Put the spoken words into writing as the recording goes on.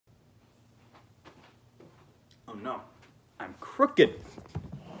no, I'm crooked.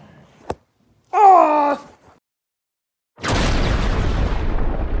 Oh!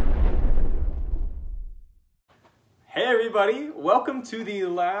 Hey everybody, welcome to the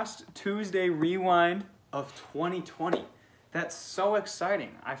last Tuesday Rewind of 2020. That's so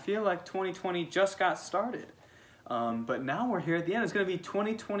exciting. I feel like 2020 just got started. But now we're here at the end. It's going to be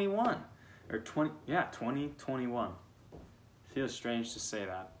 2021. Or 2021. Feels strange to say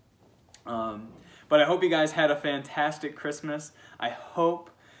that. But I hope you guys had a fantastic Christmas. I hope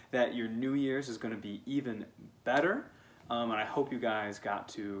that your New Year's is going to be even better. And I hope you guys got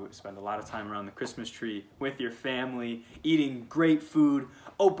to spend a lot of time around the Christmas tree with your family, eating great food,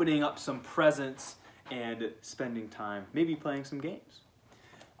 opening up some presents, and spending time maybe playing some games.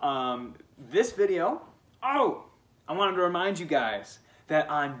 This video, I wanted to remind you guys that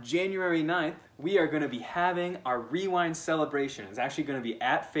on January 9th, we are going to be having our Rewind celebration. It's actually going to be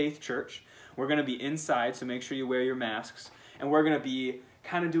at Faith Church. We're going to be inside, so make sure you wear your masks. And we're going to be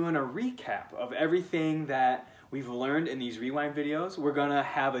kind of doing a recap of everything that we've learned in these Rewind videos. We're going to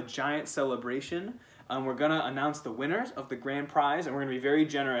have a giant celebration. We're going to announce the winners of the grand prize, and we're going to be very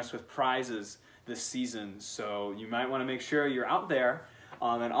generous with prizes this season. So you might want to make sure you're out there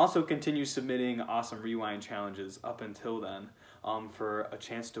and also continue submitting awesome Rewind challenges up until then for a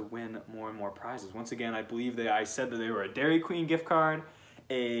chance to win more and more prizes. Once again, I believe that I said that they were a Dairy Queen gift card,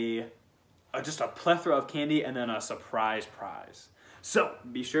 just a plethora of candy, and then a surprise prize. So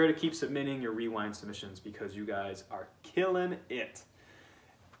be sure to keep submitting your Rewind submissions because you guys are killing it.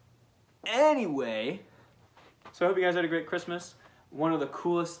 Anyway, so I hope you guys had a great Christmas. One of the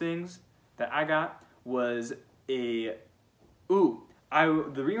coolest things that I got was the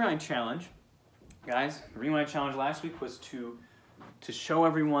Rewind challenge. Guys, the Rewind challenge last week was to show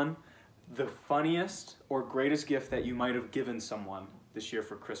everyone the funniest or greatest gift that you might have given someone this year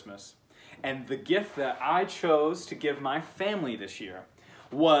for Christmas. And the gift that I chose to give my family this year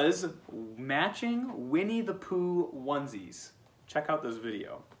was matching Winnie the Pooh onesies. Check out this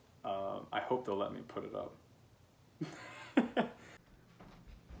video. I hope they'll let me put it up.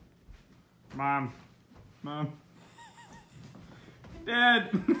 Mom. Dad.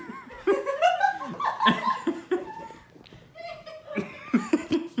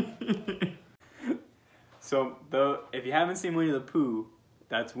 So, if you haven't seen Winnie the Pooh,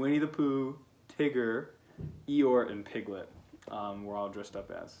 that's Winnie the Pooh, Tigger, Eeyore, and Piglet. We're all dressed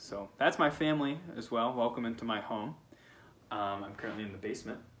up as. So that's my family as well. Welcome into my home. I'm currently in the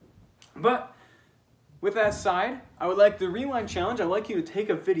basement. But with that aside, I would like the Rewind challenge. I'd like you to take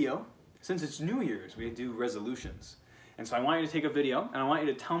a video. Since it's New Year's, we do resolutions. And so I want you to take a video, and I want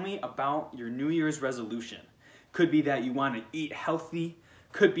you to tell me about your New Year's resolution. Could be that you want to eat healthy.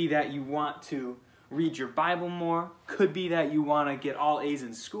 Could be that you want to read your Bible more. Could be that you want to get all A's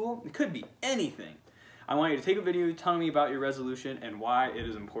in school. It could be anything. I want you to take a video telling me about your resolution and why it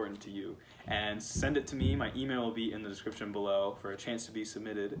is important to you. And send it to me. My email will be in the description below for a chance to be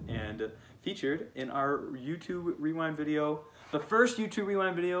submitted and featured in our YouTube Rewind video, the first YouTube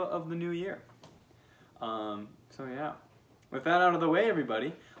Rewind video of the new year. So yeah, with that out of the way,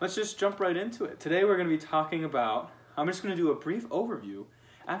 everybody, let's just jump right into it. Today we're going to be talking about, I'm just going to do a brief overview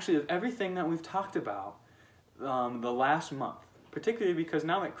actually of everything that we've talked about the last month, particularly because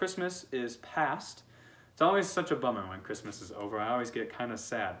now that Christmas is past, it's always such a bummer when Christmas is over. I always get kind of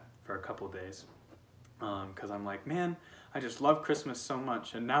sad for a couple days because I'm like, man, I just love Christmas so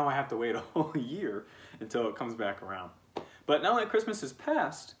much, and now I have to wait a whole year until it comes back around. But now that Christmas is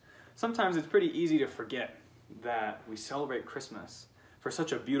past, sometimes it's pretty easy to forget that we celebrate Christmas for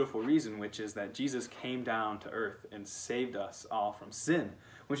such a beautiful reason, which is that Jesus came down to earth and saved us all from sin,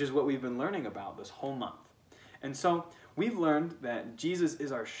 which is what we've been learning about this whole month. And so we've learned that Jesus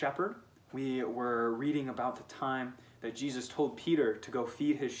is our shepherd. We were reading about the time that Jesus told Peter to go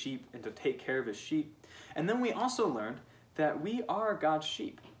feed his sheep and to take care of his sheep. And then we also learned that we are God's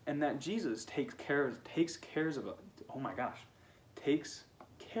sheep and that Jesus takes care of us.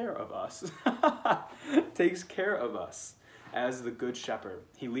 Takes care of us as the good shepherd.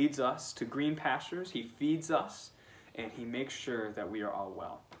 He leads us to green pastures, he feeds us, and he makes sure that we are all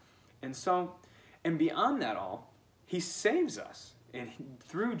well. And so, and beyond that all, he saves us. And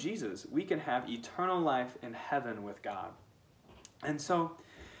through Jesus, we can have eternal life in heaven with God. And so,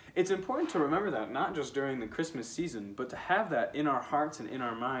 it's important to remember that not just during the Christmas season, but to have that in our hearts and in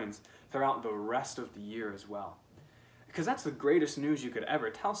our minds throughout the rest of the year as well. Because that's the greatest news you could ever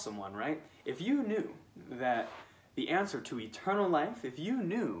tell someone, right? If you knew that the answer to eternal life, if you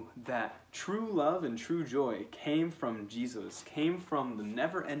knew that true love and true joy came from Jesus, came from the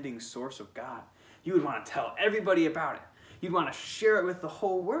never-ending source of God, you would want to tell everybody about it. You'd want to share it with the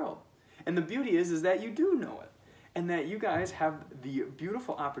whole world. And the beauty is that you do know it. and that you guys have the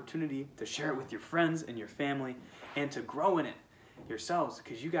beautiful opportunity to share it with your friends and your family and to grow in it yourselves,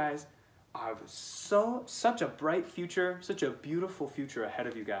 because you guys have such a bright future, such a beautiful future ahead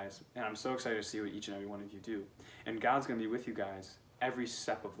of you guys, and I'm so excited to see what each and every one of you do. And God's going to be with you guys every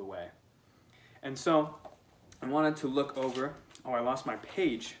step of the way. And so I wanted to look over, oh, I lost my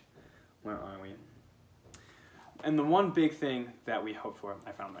page. Where are we? And the one big thing that we hope for,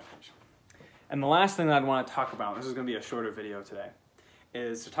 I found my page. And the last thing that I'd want to talk about, this is going to be a shorter video today,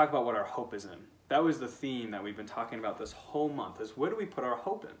 is to talk about what our hope is in. That was the theme that we've been talking about this whole month, is where do we put our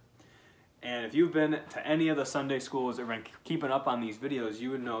hope in? And if you've been to any of the Sunday schools or been keeping up on these videos,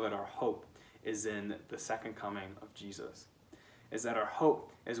 you would know that our hope is in the second coming of Jesus. Is that our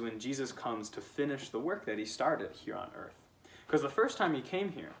hope is when Jesus comes to finish the work that he started here on earth. Because the first time he came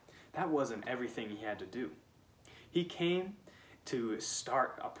here, that wasn't everything he had to do. He came to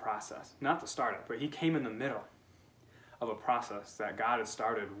start a process. Not to start it, but he came in the middle of a process that God had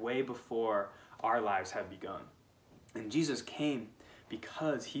started way before our lives had begun. And Jesus came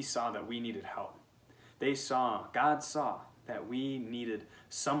because he saw that we needed help. God saw that we needed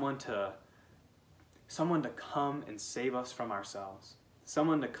someone to come and save us from ourselves.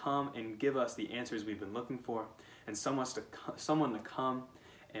 Someone to come and give us the answers we've been looking for, and someone to come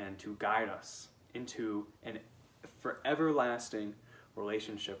and to guide us into an everlasting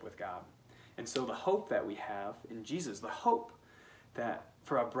relationship with God. And so the hope that we have in Jesus, the hope that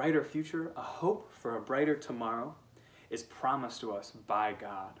for a brighter future, a hope for a brighter tomorrow, is promised to us by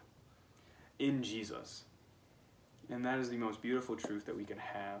God in Jesus. And that is the most beautiful truth that we can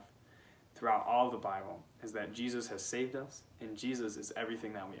have throughout all the Bible, is that Jesus has saved us, and Jesus is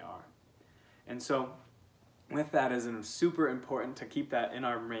everything that we are. And so with that, is super important to keep that in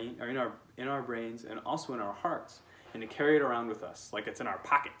our brains and also in our hearts, and to carry it around with us like it's in our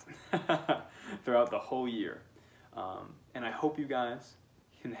pocket throughout the whole year. And I hope you guys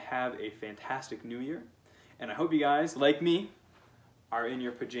can have a fantastic new year. And I hope you guys, like me, are in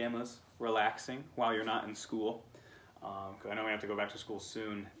your pajamas relaxing while you're not in school. Because I know we have to go back to school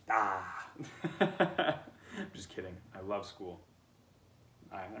soon. I'm just kidding. I love school.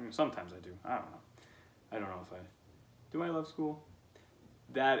 I mean, sometimes I do. I don't know. I don't know if do I love school?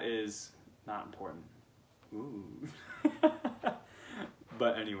 That is not important. Ooh.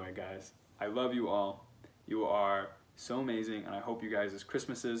 But anyway, guys, I love you all. You are so amazing, and I hope you guys'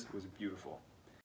 Christmases was beautiful.